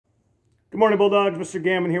Good morning, Bulldogs. Mr.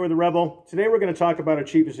 Gammon here with the Rebel. Today we're going to talk about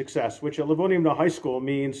achieving success, which at Livonia Middle High School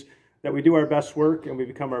means that we do our best work and we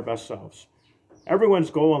become our best selves. Everyone's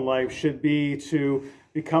goal in life should be to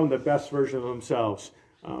become the best version of themselves.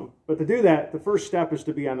 But to do that, the first step is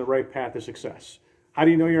to be on the right path to success. How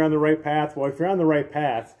do you know you're on the right path? Well, if you're on the right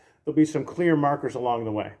path, there'll be some clear markers along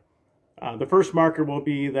the way. The first marker will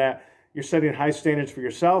be that you're setting high standards for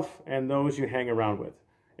yourself and those you hang around with.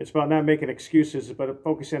 It's about not making excuses, but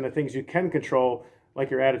focusing on the things you can control, like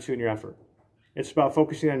your attitude and your effort. It's about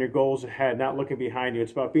focusing on your goals ahead, not looking behind you.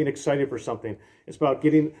 It's about being excited for something. It's about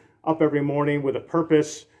getting up every morning with a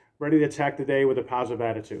purpose, ready to attack the day with a positive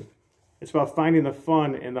attitude. It's about finding the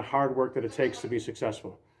fun and the hard work that it takes to be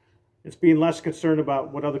successful. It's being less concerned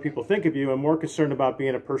about what other people think of you and more concerned about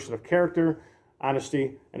being a person of character,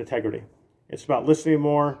 honesty, and integrity. It's about listening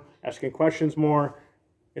more, asking questions more.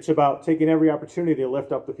 It's about taking every opportunity to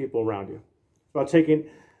lift up the people around you. It's about taking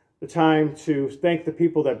the time to thank the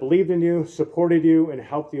people that believed in you, supported you, and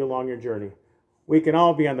helped you along your journey. We can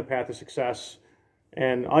all be on the path to success,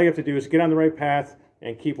 and all you have to do is get on the right path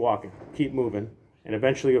and keep walking, keep moving, and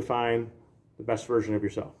eventually you'll find the best version of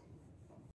yourself.